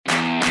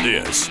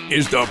This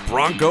is the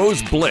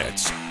Broncos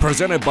Blitz,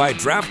 presented by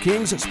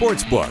DraftKings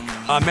Sportsbook,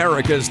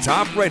 America's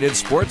top-rated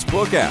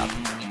sportsbook app.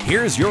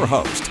 Here's your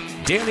host,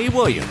 Danny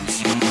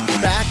Williams.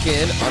 Back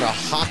in on a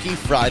Hockey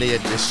Friday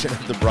edition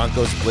of the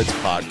Broncos Blitz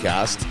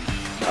podcast.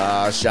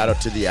 Shout out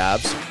to the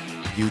Abs.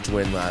 Huge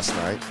win last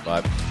night.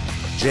 But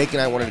Jake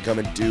and I wanted to come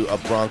and do a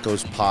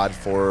Broncos pod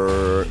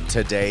for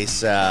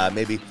today's,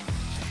 maybe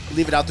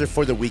leave it out there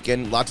for the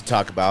weekend. A lot to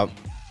talk about.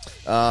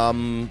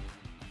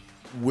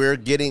 We're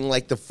getting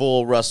like the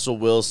full Russell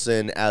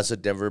Wilson as a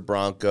Denver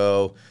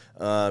Bronco,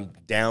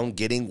 down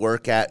getting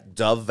work at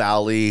Dove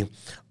Valley,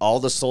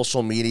 all the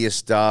social media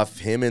stuff,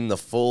 him in the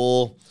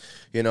full,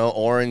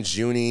 orange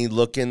uni,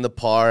 looking the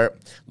part,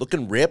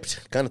 looking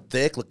ripped, kind of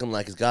thick, looking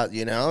like he's got,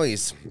 he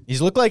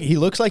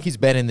looks like he's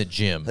been in the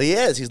gym. He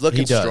is. He's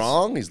looking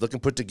strong. He's looking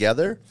put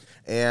together.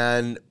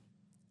 And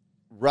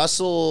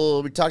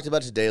Russell, we talked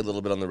about today a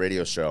little bit on the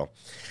radio show.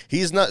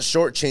 He's not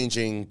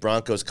shortchanging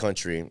Broncos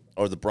country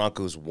or the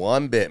Broncos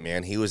one bit,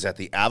 man. He was at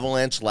the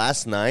Avalanche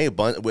last night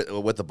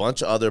with a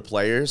bunch of other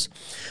players.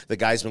 The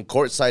guy's been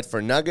courtside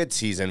for Nuggets.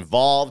 He's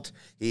involved.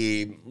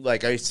 He,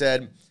 like I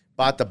said,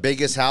 bought the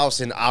biggest house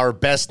in our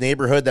best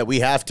neighborhood that we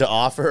have to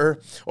offer.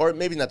 Or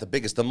maybe not the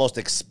biggest, the most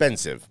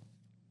expensive.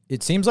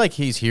 It seems like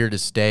he's here to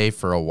stay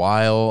for a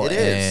while. It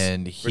is,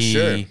 and for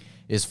sure. He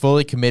is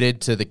fully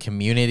committed to the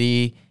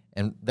community.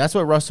 And that's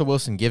what Russell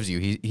Wilson gives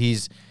you.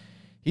 He's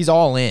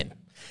all in.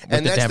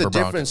 And that's Denver the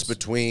difference Broncos.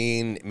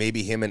 between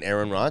maybe him and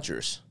Aaron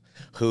Rodgers,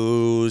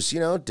 who's,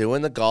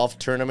 doing the golf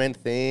tournament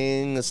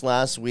thing this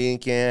last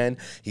weekend.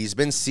 He's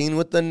been seen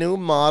with the new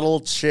model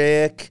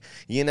chick,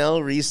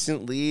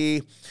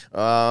 recently.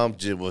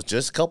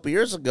 Just a couple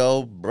years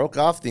ago, broke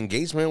off the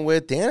engagement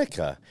with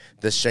Danica.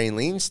 The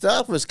Shailene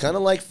stuff was kind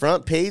of like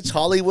front page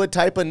Hollywood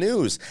type of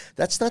news.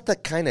 That's not the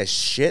kind of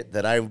shit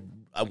that I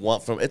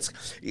want for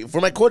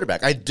my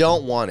quarterback. I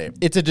don't want it.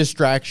 It's a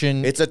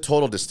distraction. It's a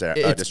total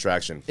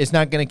distraction. It's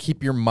not going to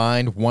keep your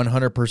mind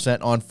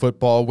 100% on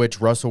football, which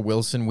Russell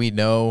Wilson, we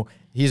know,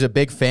 he's a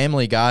big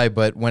family guy,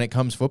 but when it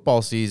comes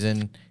football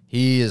season,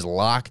 he is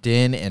locked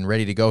in and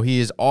ready to go.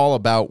 He is all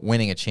about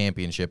winning a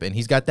championship, and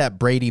he's got that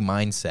Brady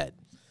mindset.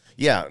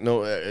 Yeah,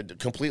 no,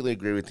 completely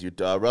agree with you.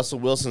 Russell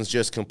Wilson's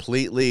just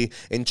completely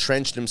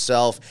entrenched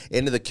himself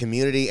into the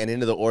community and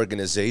into the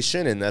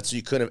organization, and that's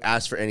you couldn't have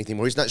asked for anything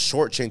more. He's not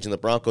shortchanging the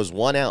Broncos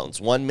 1 ounce,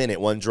 1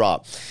 minute, 1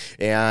 drop.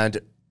 And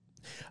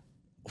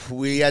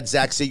we had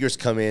Zach Seegers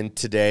come in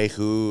today,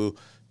 who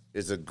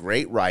is a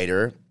great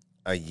writer,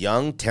 a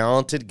young,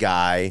 talented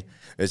guy,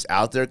 is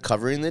out there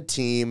covering the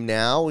team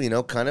now,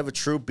 kind of a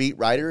true beat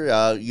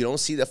writer. You don't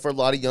see that for a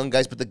lot of young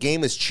guys, but the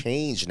game has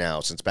changed now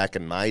since back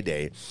in my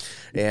day.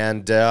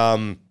 And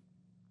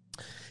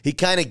he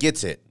kind of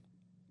gets it.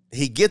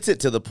 He gets it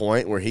to the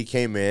point where he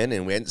came in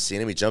and we hadn't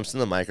seen him. He jumps in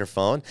the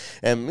microphone.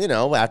 And,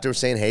 after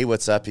saying, hey,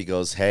 what's up? He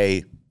goes,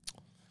 hey,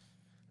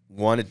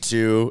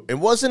 it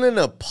wasn't an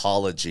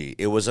apology.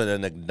 It was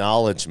an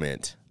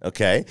acknowledgement,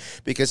 okay?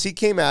 Because he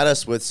came at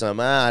us with some,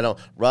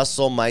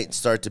 Russell might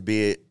start to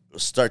be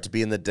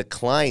in the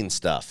decline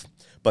stuff.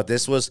 But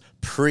this was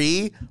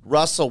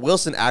pre-Russell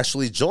Wilson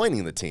actually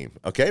joining the team,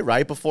 okay?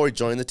 Right before he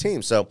joined the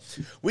team. So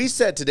we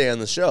said today on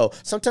the show,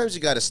 sometimes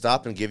you got to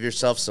stop and give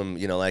yourself some,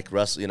 like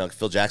Russell,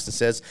 Phil Jackson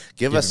says,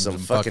 give us some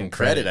fucking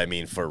credit. I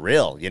mean, for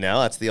real,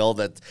 that's the old,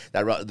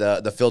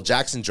 the Phil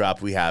Jackson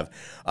drop we have.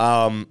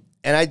 And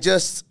I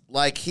just,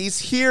 he's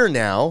here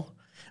now.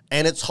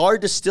 And it's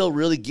hard to still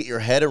really get your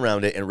head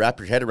around it and wrap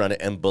your head around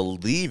it and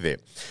believe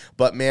it.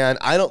 But, man,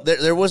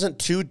 there wasn't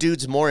two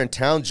dudes more in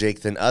town,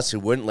 Jake, than us who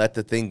wouldn't let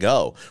the thing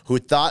go, who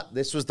thought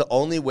this was the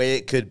only way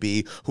it could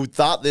be, who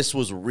thought this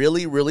was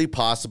really, really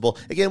possible.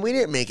 Again, we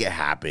didn't make it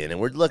happen. And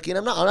we're looking,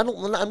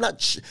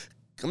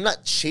 I'm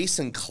not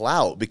chasing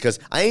clout because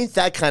I ain't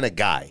that kind of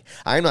guy.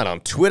 I'm not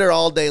on Twitter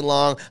all day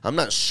long. I'm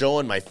not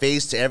showing my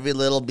face to every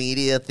little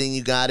media thing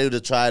you got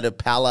to try to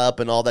pal up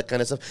and all that kind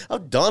of stuff.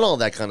 I've done all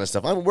that kind of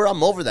stuff.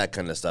 I'm over that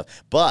kind of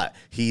stuff. But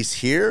he's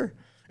here,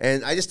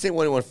 and I just didn't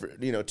want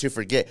anyone to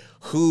forget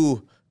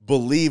who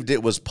believed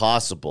it was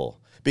possible.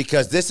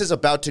 Because this is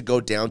about to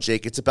go down,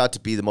 Jake. It's about to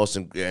be the most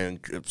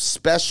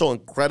special,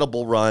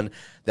 incredible run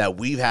that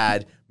we've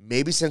had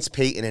maybe since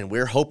Peyton, and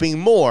we're hoping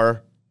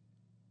more.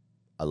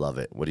 I love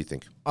it. What do you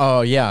think? Oh,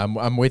 yeah,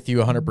 I'm with you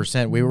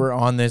 100%. We were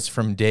on this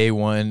from day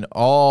one.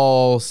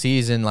 All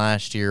season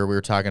last year, we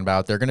were talking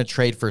about they're going to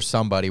trade for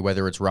somebody,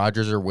 whether it's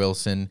Rodgers or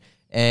Wilson,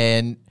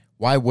 and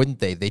why wouldn't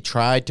they? They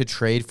tried to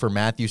trade for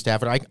Matthew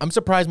Stafford. I'm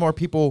surprised more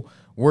people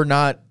were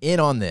not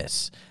in on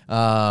this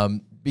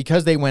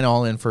because they went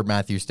all in for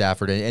Matthew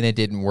Stafford, and it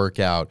didn't work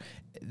out.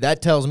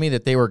 That tells me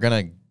that they were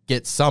going to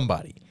get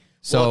somebody.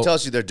 So it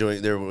tells you they're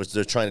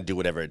trying to do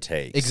whatever it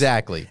takes.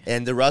 Exactly.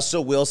 And the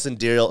Russell Wilson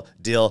deal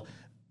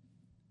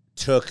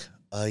took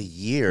a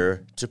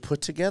year to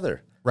put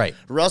together. Right.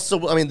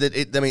 Russell,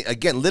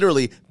 again,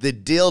 literally, the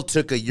deal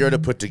took a year to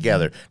put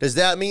together. Does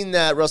that mean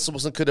that Russell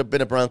Wilson could have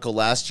been a Bronco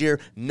last year?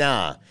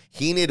 Nah.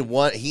 He needed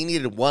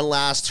one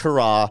last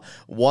hurrah,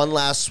 one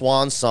last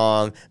swan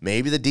song.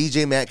 Maybe the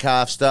DJ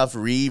Metcalf stuff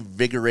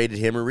revigorated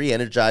him or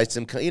re-energized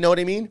him. You know what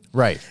I mean?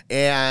 Right.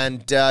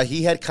 And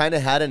he had kind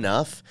of had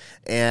enough.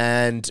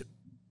 And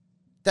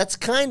that's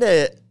kind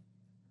of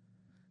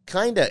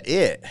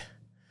it.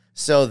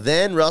 So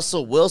then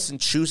Russell Wilson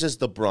chooses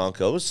the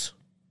Broncos.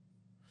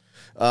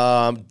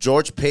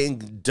 George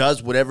Paton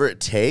does whatever it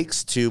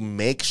takes to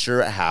make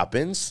sure it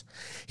happens.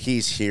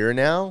 He's here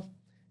now.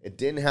 It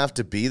didn't have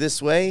to be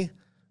this way.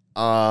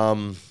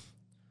 And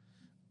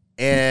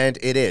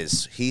it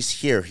is. He's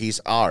here. He's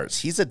ours.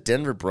 He's a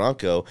Denver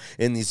Bronco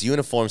in these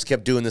uniforms.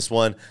 Kept doing this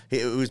one.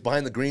 It was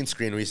behind the green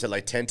screen where he said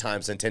like 10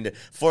 times intended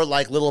for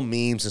like little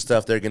memes and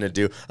stuff they're going to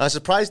do. I'm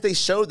surprised they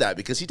showed that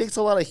because he takes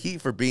a lot of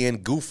heat for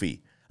being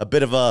goofy. A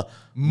bit of a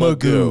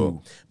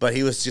magoo. But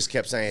he was just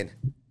kept saying,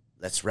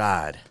 let's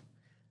ride.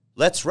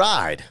 Let's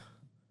ride.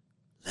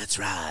 Let's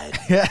ride.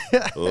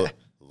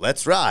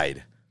 Let's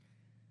ride.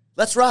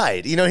 Let's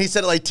ride. You know, he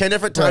said it like 10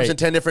 different times in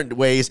 10 different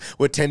ways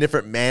with 10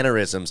 different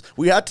mannerisms.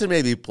 We have to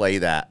maybe play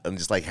that and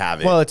just like have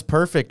it. Well, it's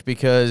perfect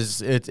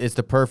because it's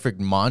the perfect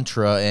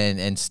mantra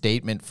and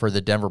statement for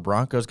the Denver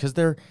Broncos because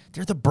they're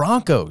the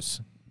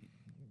Broncos.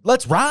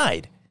 Let's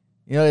ride.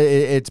 You know,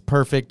 it's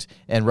perfect,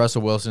 and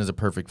Russell Wilson is a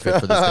perfect fit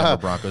for this Denver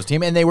Broncos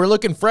team. And they were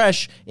looking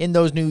fresh in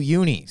those new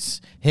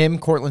unis. Him,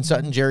 Cortland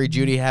Sutton, Jerry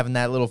Jeudy having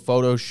that little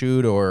photo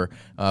shoot or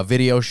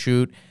video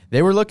shoot.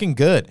 They were looking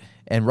good.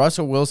 And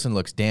Russell Wilson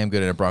looks damn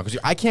good in a Broncos.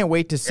 I can't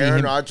wait to see Aaron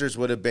him. Rodgers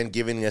would have been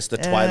giving us the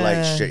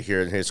twilight shit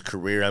here in his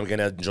career. I'm going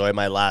to enjoy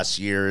my last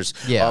years.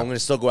 Yeah. I'm going to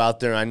still go out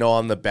there. I know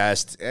I'm the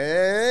best.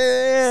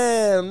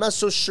 I'm not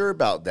so sure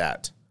about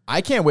that.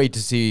 I can't wait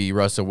to see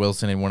Russell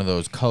Wilson in one of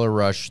those color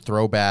rush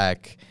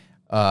throwback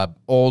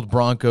old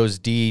Broncos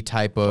D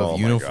type of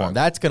uniform.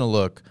 That's going to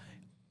look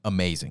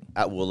amazing.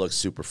 That will look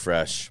super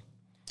fresh.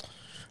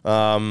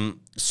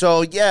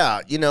 So yeah,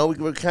 you know,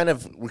 we're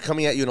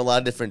coming at you in a lot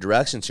of different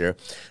directions here.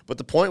 But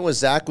the point was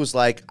Zach was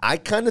like, I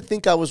kind of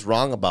think I was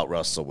wrong about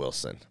Russell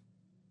Wilson.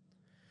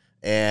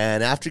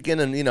 And after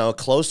getting, you know, a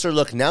closer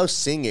look, now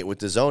seeing it with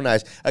his own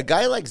eyes, a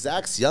guy like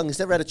Zach's young. He's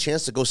never had a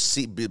chance to go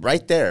see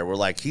right there. We're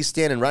like, he's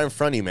standing right in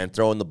front of you, man,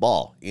 throwing the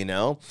ball, you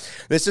know?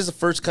 This is the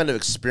first kind of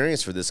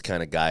experience for this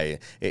kind of guy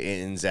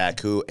in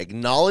Zach, who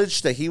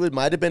acknowledged that he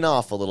might have been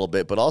off a little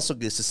bit, but also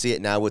gets to see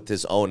it now with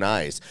his own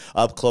eyes,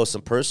 up close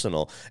and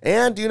personal.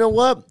 And you know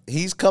what?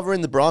 He's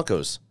covering the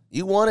Broncos.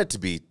 You want it to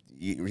be.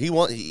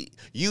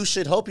 You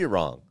should hope you're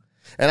wrong.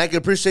 And I can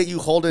appreciate you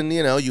holding,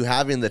 you know, you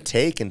having the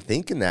take and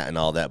thinking that and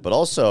all that. But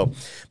also,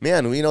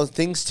 man, you know,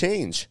 things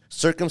change.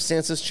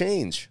 Circumstances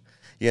change.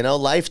 You know,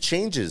 life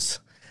changes.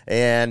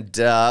 And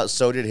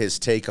so did his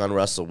take on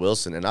Russell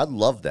Wilson. And I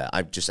love that.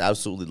 I just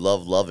absolutely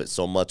love it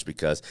so much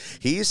because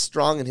he's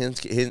strong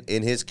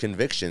in his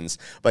convictions.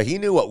 But he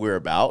knew what we were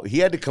about. He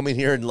had to come in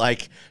here and,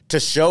 like, to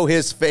show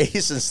his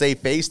face and say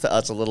face to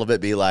us a little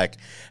bit, be like,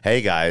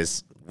 hey,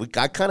 guys,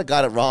 I kind of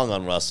got it wrong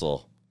on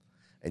Russell.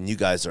 And you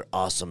guys are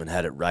awesome and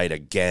had it right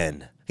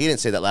again. He didn't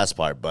say that last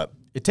part, but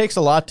it takes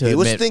a lot to admit. He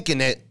was thinking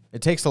it.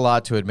 It takes a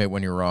lot to admit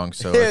when you're wrong.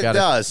 So it I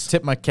does.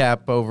 Tip my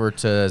cap over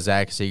to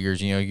Zach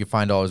Seegers. You know, you can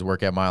find all his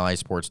work at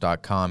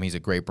MileHighSports.com. He's a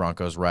great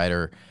Broncos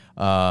writer.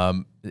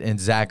 And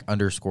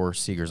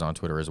Zach_Seegers on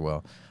Twitter as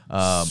well.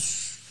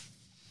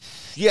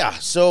 Yeah.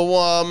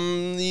 So,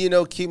 you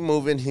know, keep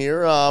moving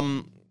here.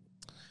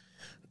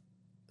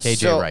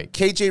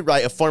 KJ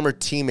Wright, a former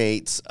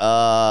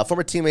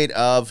teammate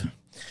of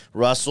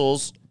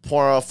Russell's,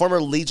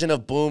 former Legion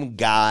of Boom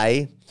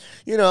guy.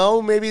 You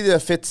know, maybe the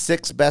 5th,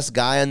 6th best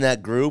guy in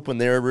that group when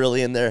they were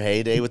really in their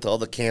heyday with all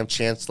the Cam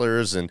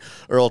Chancellors and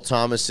Earl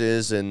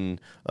Thomases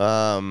and you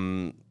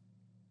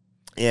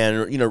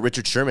know,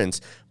 Richard Shermans.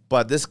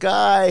 But this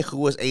guy who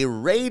was a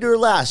Raider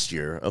last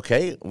year,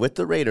 okay, with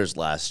the Raiders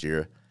last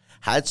year,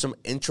 had some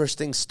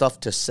interesting stuff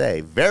to say,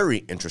 very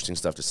interesting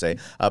stuff to say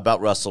about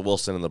Russell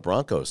Wilson and the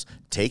Broncos.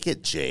 Take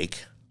it,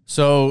 Jake.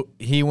 So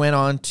he went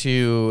on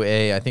to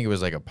I think it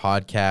was like a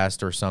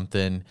podcast or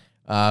something,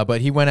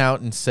 but he went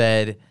out and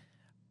said,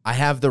 I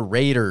have the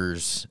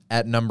Raiders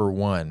at number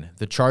 1,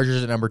 the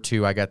Chargers at number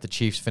 2, I got the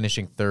Chiefs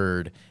finishing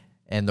 3rd,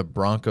 and the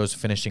Broncos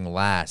finishing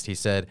last. He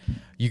said,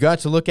 you got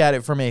to look at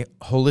it from a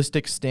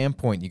holistic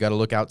standpoint. You got to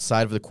look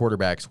outside of the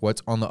quarterbacks,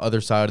 what's on the other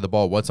side of the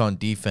ball, what's on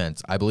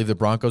defense. I believe the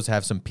Broncos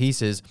have some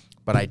pieces,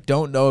 but I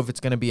don't know if it's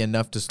going to be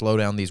enough to slow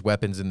down these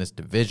weapons in this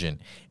division.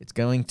 It's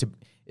going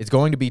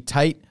to be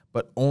tight,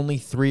 but only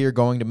 3 are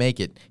going to make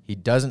it. He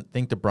doesn't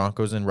think the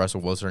Broncos and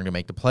Russell Wilson are going to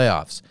make the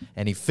playoffs.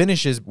 And he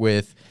finishes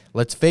with,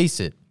 let's face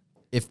it,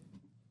 if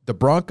the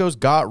Broncos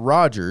got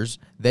Rodgers,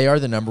 they are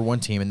the number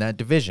 1 team in that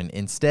division.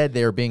 Instead,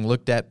 they are being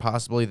looked at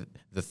possibly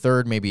the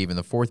 3rd, maybe even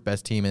the 4th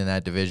best team in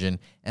that division.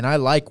 And I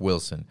like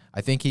Wilson. I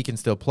think he can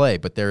still play,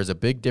 but there is a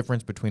big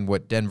difference between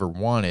what Denver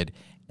wanted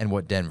and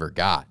what Denver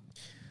got.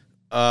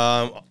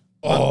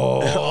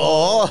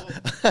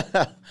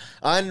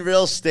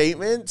 Unreal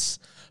statements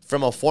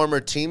from a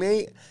former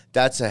teammate.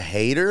 that's a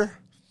hater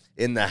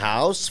in the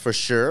house for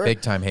sure.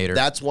 Big time hater.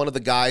 That's one of the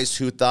guys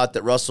who thought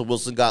that Russell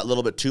Wilson got a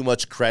little bit too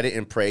much credit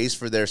and praise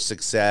for their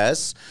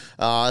success.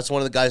 That's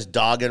one of the guys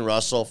dogging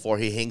Russell for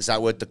he hangs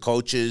out with the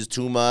coaches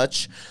too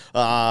much,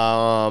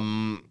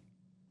 type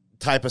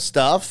of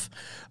stuff.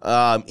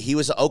 He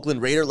was an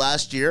Oakland Raider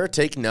last year.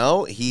 Take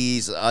note.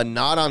 He's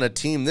not on a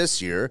team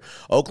this year.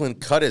 Oakland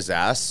cut his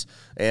ass,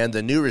 and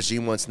the new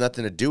regime wants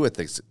nothing to do with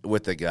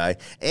the guy.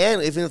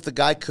 And even if the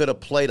guy could have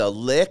played a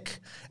lick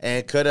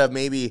and could have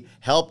maybe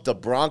helped the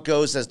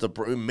Broncos as the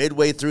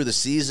midway through the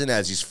season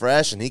as he's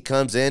fresh and he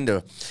comes in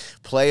to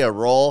play a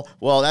role,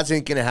 well, that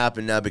ain't going to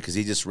happen now because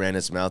he just ran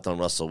his mouth on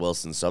Russell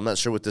Wilson. So I'm not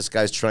sure what this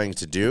guy's trying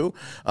to do.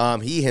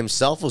 He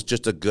himself was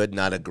just a good,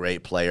 not a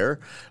great player.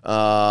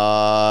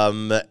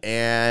 And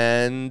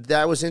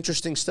that was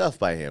interesting stuff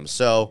by him.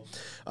 So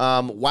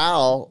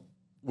while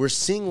we're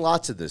seeing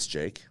lots of this,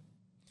 Jake,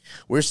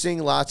 we're seeing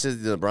lots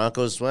of the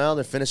Broncos, well,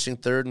 they're finishing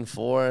 3rd and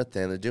 4th,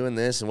 and they're doing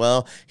this. And,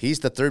 well, he's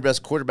the 3rd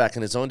best quarterback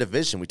in his own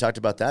division. We talked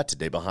about that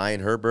today,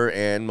 behind Herbert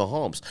and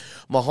Mahomes.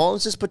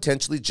 Mahomes is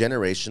potentially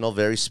generational,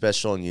 very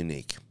special and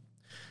unique.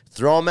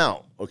 Throw him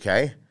out,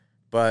 okay?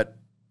 But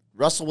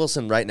Russell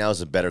Wilson right now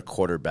is a better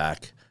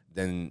quarterback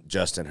than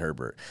Justin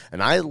Herbert.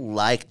 And I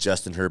like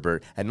Justin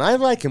Herbert, and I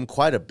like him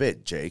quite a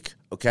bit, Jake,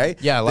 okay?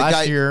 Yeah,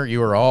 last year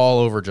you were all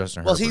over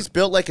Justin Herbert. Well, he's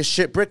built like a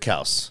shit brick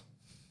house.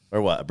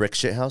 Or what, a brick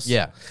shit house?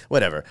 Yeah.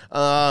 Whatever.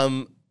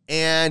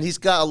 And he's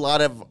got a lot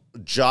of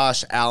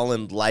Josh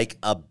Allen-like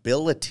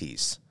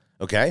abilities,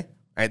 okay?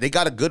 They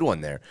got a good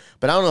one there.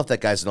 But I don't know if that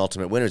guy's an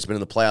ultimate winner. He's been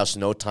in the playoffs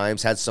no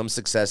times, had some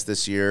success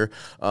this year,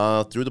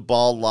 threw the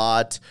ball a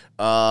lot,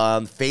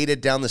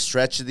 faded down the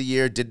stretch of the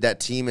year, did that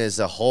team as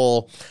a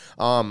whole.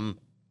 I'm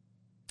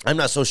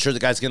not so sure the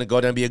guy's going to go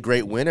down and be a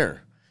great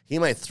winner. He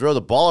might throw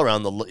the ball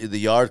around the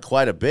yard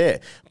quite a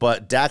bit,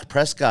 but Dak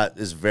Prescott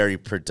is very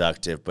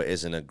productive, but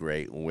isn't a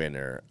great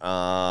winner.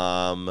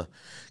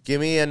 Give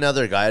me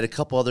another guy. I had a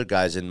couple other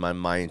guys in my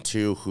mind,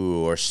 too,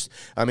 who are...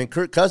 I mean,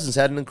 Kirk Cousins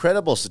had an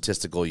incredible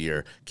statistical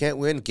year. Can't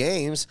win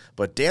games,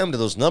 but damn, do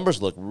those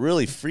numbers look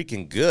really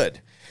freaking good.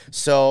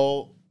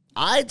 So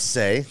I'd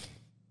say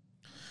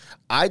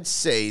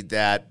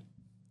that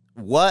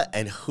what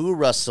and who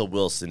Russell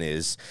Wilson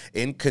is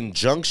in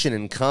conjunction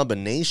and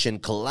combination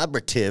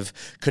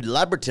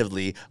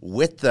collaboratively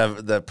with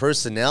the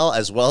personnel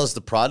as well as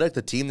the product,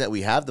 the team that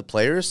we have, the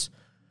players,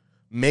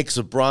 makes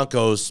the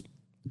Broncos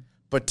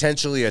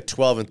potentially a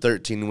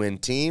 12-13 win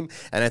team.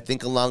 And I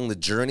think along the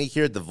journey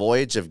here, the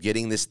voyage of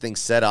getting this thing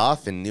set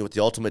off and with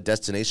the ultimate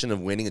destination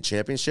of winning a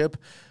championship,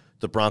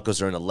 the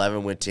Broncos are an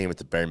 11-win team at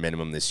the bare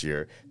minimum this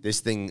year.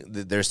 This thing,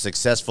 they're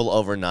successful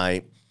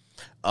overnight.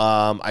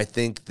 I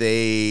think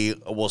they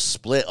will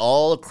split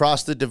all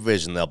across the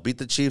division. They'll beat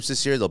the Chiefs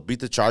this year. They'll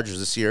beat the Chargers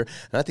this year.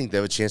 And I think they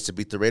have a chance to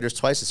beat the Raiders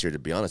twice this year, to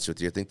be honest with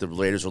you. I think the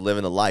Raiders are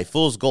living a life.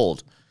 Fool's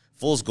gold.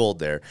 Fool's gold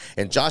there.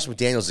 And Josh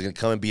McDaniels is going to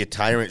come and be a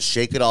tyrant,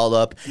 shake it all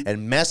up,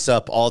 and mess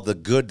up all the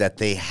good that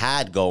they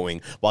had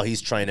going while he's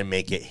trying to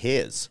make it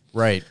his.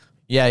 Right.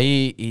 Yeah,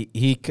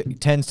 he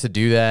tends to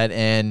do that.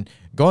 And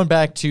going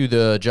back to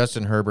the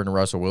Justin Herbert and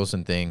Russell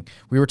Wilson thing,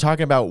 we were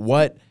talking about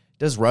what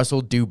does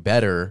Russell do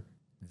better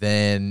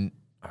than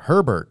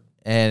Herbert?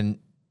 And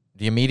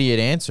the immediate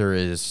answer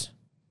is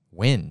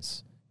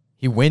wins.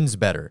 He wins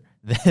better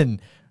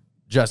than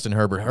Justin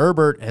Herbert.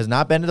 Herbert has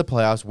not been to the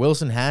playoffs.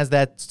 Wilson has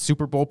that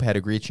Super Bowl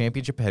pedigree,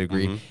 championship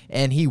pedigree,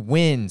 and he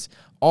wins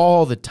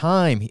all the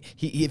time.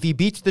 If he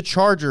beats the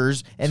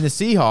Chargers and the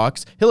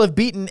Seahawks, he'll have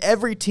beaten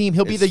every team.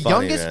 He'll be the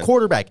youngest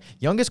quarterback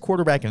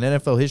in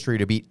NFL history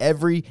to beat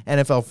every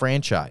NFL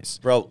franchise.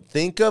 Bro,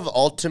 think of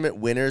ultimate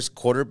winners,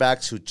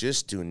 quarterbacks who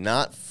just do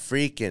not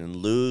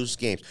freaking lose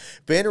games.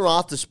 Ben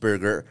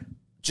Roethlisberger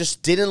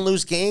just didn't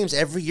lose games.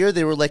 Every year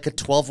they were like a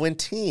 12-win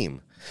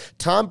team.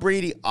 Tom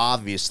Brady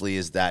obviously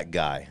is that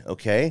guy,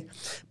 okay?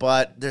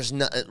 But there's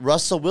not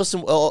Russell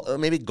Wilson,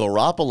 maybe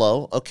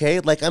Garoppolo, okay?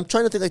 Like, I'm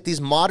trying to think like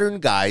these modern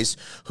guys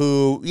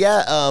who,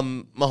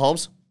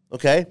 Mahomes,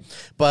 okay?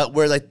 But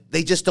where like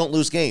they just don't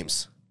lose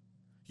games.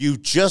 You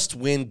just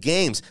win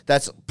games.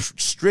 That's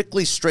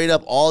strictly straight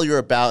up all you're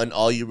about and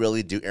all you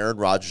really do. Aaron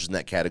Rodgers in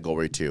that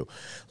category too.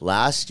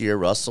 Last year,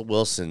 Russell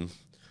Wilson,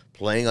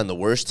 playing on the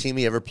worst team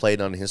he ever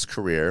played on his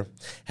career,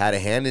 had a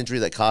hand injury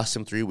that cost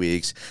him 3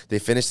 weeks. They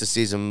finished the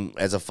season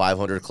as a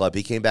 500 club.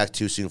 He came back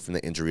too soon from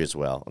the injury as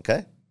well. Okay?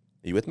 Are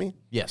you with me?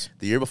 Yes.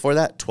 The year before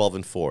that,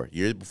 12-4.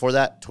 Year before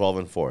that,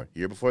 12-4.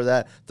 Year before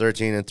that,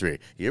 13-3.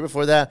 Year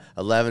before that,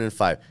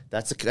 11-5.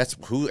 That's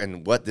who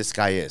and what this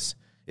guy is.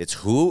 It's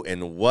who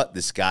and what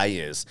this guy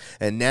is.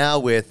 And now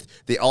with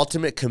the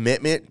ultimate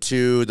commitment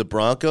to the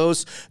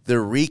Broncos, the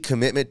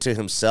recommitment to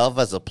himself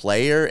as a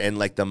player and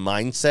like the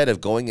mindset of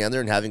going in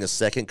there and having a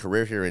second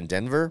career here in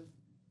Denver,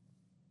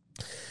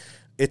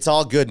 it's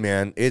all good,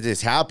 man. It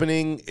is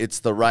happening.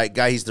 It's the right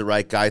guy. He's the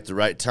right guy at the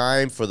right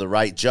time for the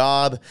right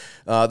job.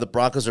 The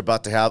Broncos are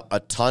about to have a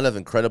ton of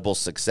incredible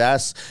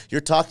success.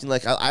 You're talking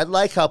like, I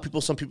like how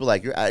some people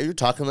like, you're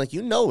talking like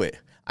you know it.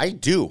 I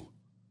do.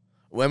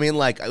 I mean,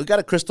 like, we got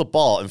a crystal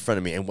ball in front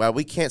of me, and while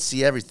we can't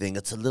see everything,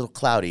 it's a little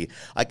cloudy.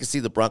 I can see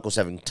the Broncos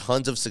having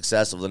tons of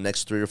success over the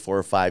next 3 or 4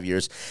 or 5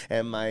 years.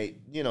 And my,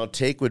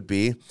 take would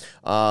be,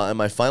 and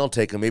my final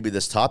take on maybe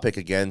this topic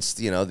against,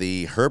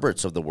 the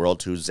Herberts of the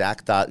world, who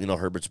Zach thought,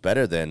 Herbert's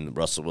better than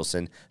Russell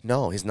Wilson.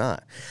 No, he's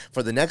not.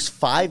 For the next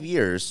 5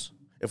 years,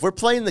 if we're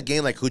playing the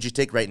game like who'd you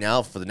take right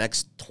now for the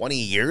next 20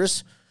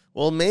 years,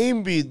 well,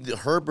 maybe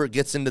Herbert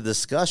gets into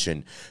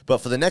discussion. But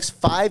for the next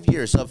 5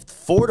 years,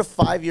 4 to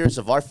 5 years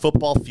of our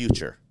football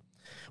future,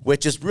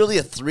 which is really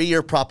a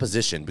 3-year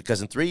proposition,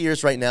 because in 3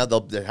 years right now,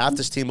 half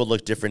this team will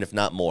look different, if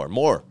not more.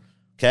 More,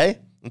 okay?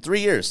 In 3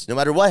 years, no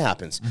matter what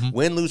happens,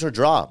 win, lose, or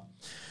draw.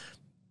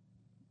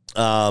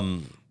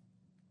 The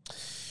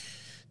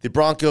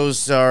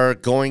Broncos are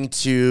going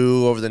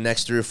to, over the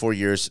next 3 or 4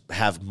 years,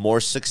 have more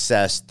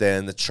success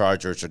than the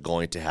Chargers are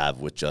going to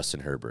have with Justin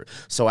Herbert.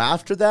 So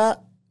after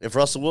that, if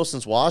Russell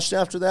Wilson's washed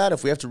after that,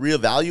 if we have to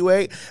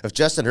reevaluate, if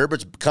Justin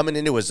Herbert's coming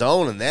into his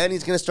own and then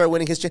he's going to start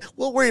winning his chance,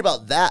 we'll worry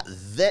about that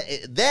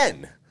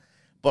then.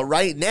 But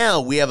right now,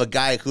 we have a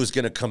guy who's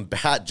going to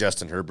combat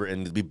Justin Herbert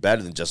and be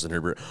better than Justin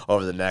Herbert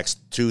over the next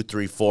 2,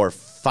 3, 4,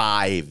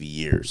 5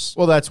 years.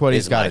 Well, that's what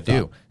he's got to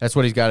do. That's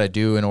what he's got to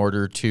do in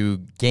order to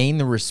gain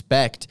the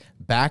respect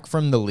back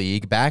from the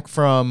league, back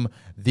from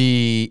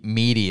the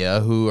media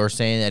who are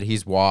saying that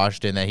he's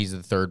washed and that he's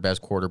the third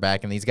best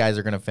quarterback and these guys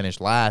are going to finish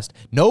last.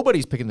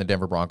 Nobody's picking the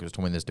Denver Broncos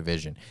to win this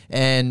division.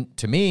 And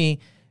to me,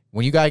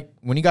 when you got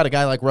a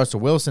guy like Russell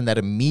Wilson, that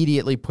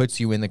immediately puts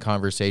you in the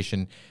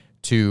conversation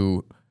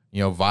to,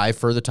 vie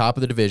for the top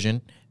of the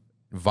division,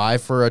 vie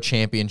for a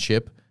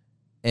championship,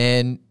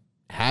 and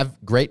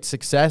have great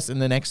success in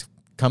the next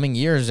coming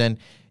years. And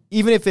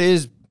even if it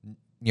is,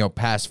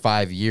 past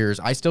 5 years,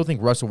 I still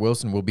think Russell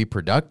Wilson will be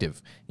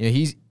productive.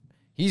 He's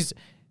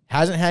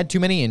hasn't had too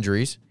many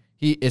injuries.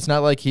 It's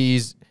not like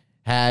he's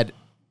had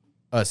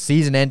a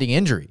season-ending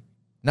injury.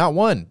 Not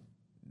one.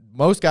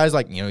 Most guys,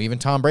 like even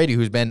Tom Brady,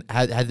 who's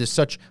had this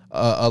such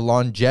a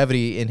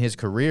longevity in his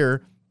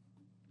career,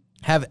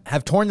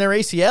 have torn their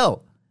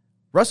ACL.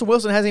 Russell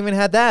Wilson hasn't even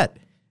had that,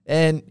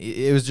 and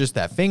it was just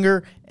that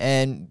finger,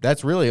 and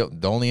that's really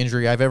the only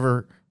injury I've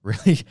ever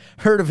really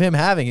heard of him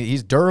having.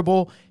 He's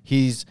durable.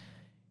 He's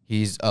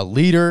a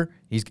leader.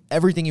 He's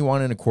everything you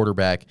want in a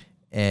quarterback,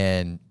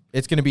 and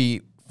it's going to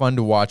be fun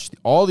to watch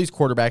all these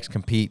quarterbacks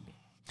compete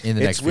in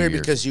the next few years. It's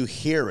weird because you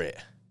hear it.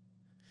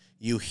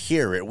 You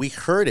hear it. We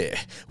heard it.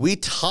 We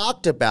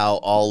talked about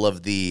all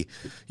of the,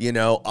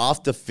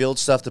 off the field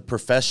stuff, the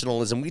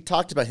professionalism. We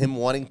talked about him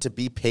wanting to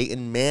be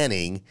Peyton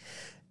Manning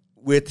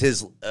with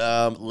his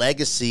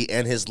legacy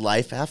and his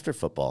life after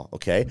football,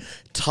 okay?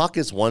 Talk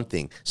is one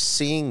thing.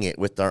 Seeing it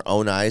with our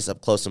own eyes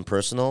up close and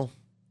personal,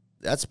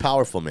 that's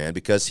powerful, man,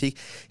 because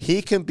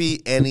he can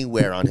be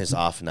anywhere on his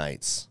off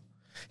nights.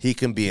 He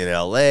can be in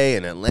L.A.,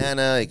 in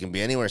Atlanta. He can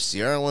be anywhere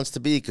Sierra wants to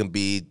be. He can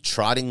be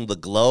trotting the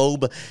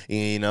globe,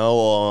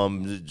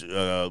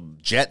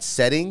 jet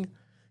setting.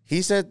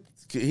 He's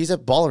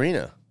at Ball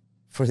Arena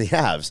for the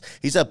Avs.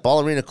 He's at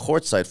Ball Arena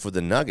courtside for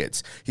the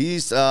Nuggets.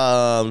 He's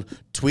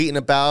tweeting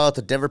about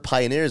the Denver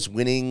Pioneers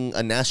winning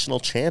a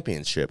national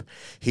championship.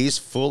 He's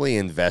fully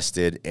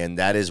invested, and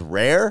that is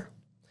rare.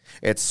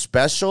 It's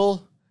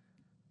special,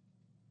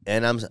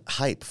 and I'm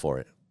hyped for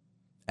it.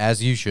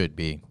 As you should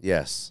be.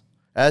 Yes.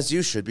 As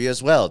you should be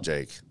as well,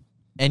 Jake.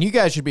 And you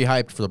guys should be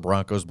hyped for the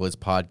Broncos Blitz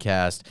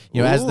podcast.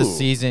 As the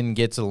season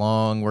gets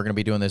along, we're going to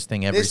be doing this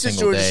thing every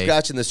single day. This is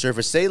scratching the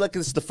surface. Say like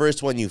this is the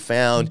first one you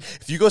found.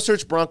 If you go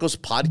search Broncos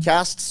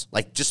podcasts,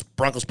 like just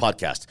Broncos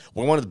podcast,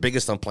 we're one of the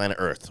biggest on planet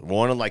Earth. We're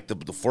one of like the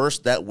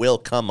first that will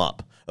come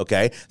up,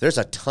 okay? There's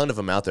a ton of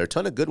them out there, a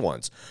ton of good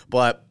ones.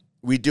 But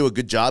we do a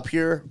good job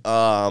here.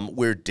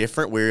 We're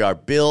different. We're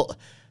built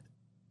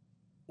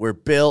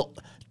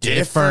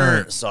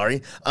different.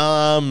 Sorry.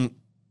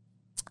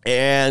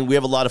 And we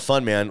have a lot of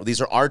fun, man. These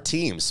are our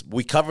teams.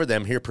 We cover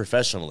them here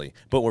professionally,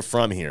 but we're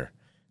from here.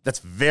 That's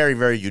very,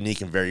 very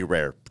unique and very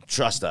rare.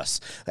 Trust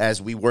us,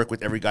 as we work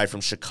with every guy from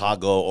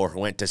Chicago or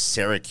who went to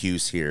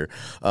Syracuse here.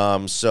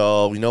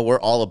 So, we're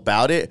all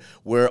about it.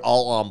 We're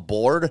all on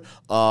board.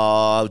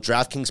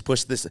 DraftKings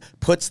puts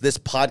this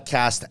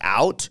podcast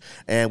out,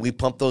 and we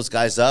pump those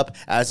guys up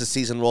as the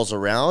season rolls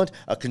around.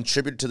 A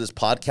contributor to this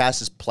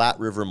podcast is Platte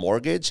River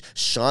Mortgage.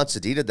 Sean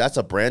Sedita, that's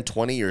a brand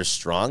 20 years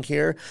strong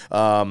here.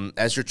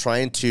 As you're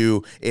trying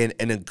to, in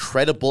an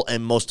incredible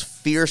and most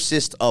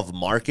fiercest of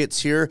markets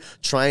here,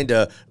 trying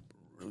to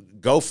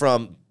go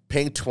from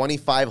paying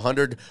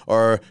 $2,500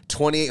 or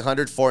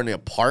 $2,800 for an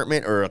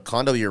apartment or a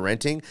condo you're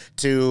renting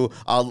to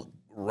a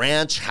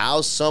ranch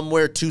house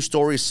somewhere, 2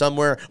 stories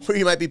somewhere where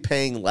you might be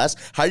paying less.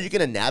 How are you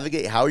going to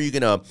navigate? How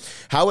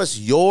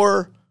is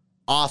your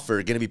offer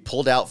going to be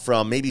pulled out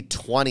from maybe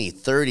 20,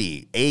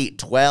 30, 8,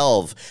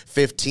 12,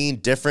 15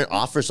 different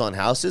offers on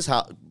houses?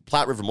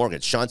 Platte River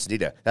Mortgage, Sean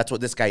Sedita. That's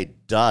what this guy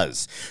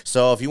does.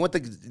 So if you want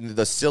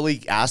the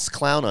silly ass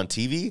clown on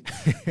TV,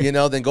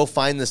 then go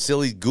find the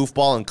silly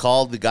goofball and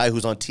call the guy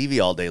who's on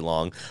TV all day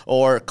long,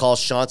 or call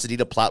Sean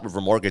Sedita, Platte River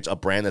Mortgage, a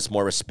brand that's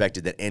more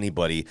respected than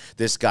anybody.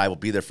 This guy will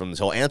be there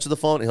he'll answer the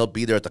phone and he'll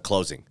be there at the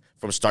closing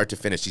from start to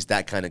finish. He's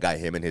that kind of guy,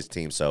 him and his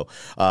team. So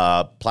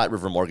Platte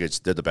River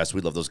Mortgage, they're the best.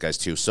 We love those guys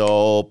too.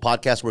 So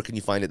podcast, where can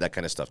you find it? That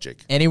kind of stuff,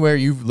 Jake. Anywhere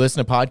you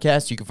listen to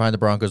podcasts, you can find the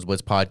Broncos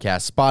Blitz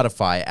podcast,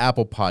 Spotify,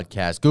 Apple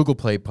Podcasts, Google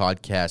Play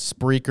Podcasts,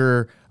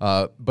 Spreaker.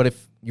 But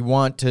if you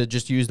want to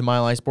just use the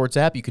Mile High Sports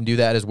app, you can do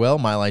that as well,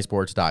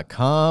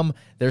 milehighsports.com.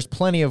 There's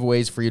plenty of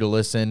ways for you to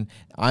listen.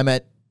 I'm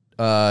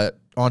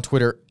on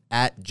Twitter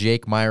at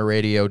Jake Meyer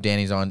Radio.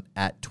 Danny's on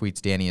at Tweets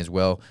Danny as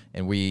well.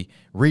 And we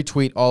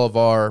retweet all of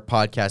our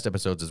podcast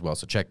episodes as well.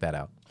 So check that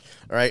out.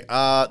 All right,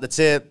 that's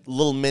it.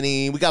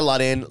 We got a lot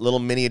in. Little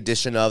mini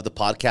edition of the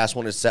podcast.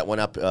 Wanted to set one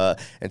up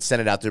and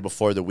send it out there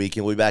before the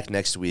weekend. We'll be back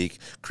next week.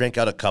 Crank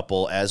out a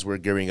couple as we're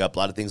gearing up. A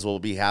lot of things will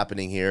be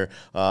happening here.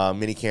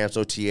 Mini camps,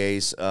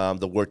 OTAs,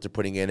 the work they're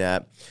putting in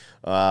at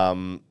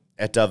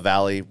Dove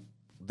Valley.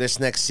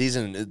 This next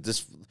season,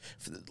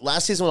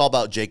 last season was all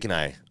about Jake and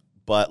I.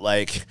 But,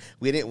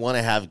 we didn't want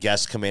to have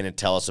guests come in and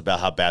tell us about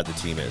how bad the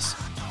team is.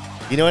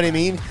 You know what I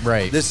mean?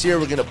 Right. This year,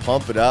 we're going to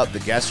pump it up. The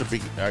guests are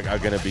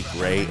going to be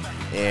great.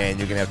 And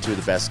you're going to have two of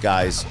the best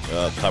guys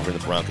covering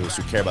the Broncos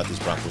who care about these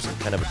Broncos in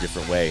kind of a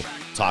different way,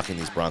 talking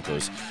these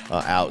Broncos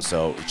out.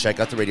 So check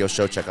out the radio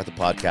show. Check out the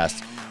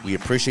podcast. We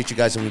appreciate you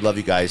guys, and we love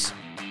you guys.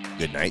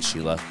 Good night,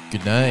 Sheila.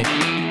 Good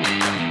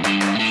night.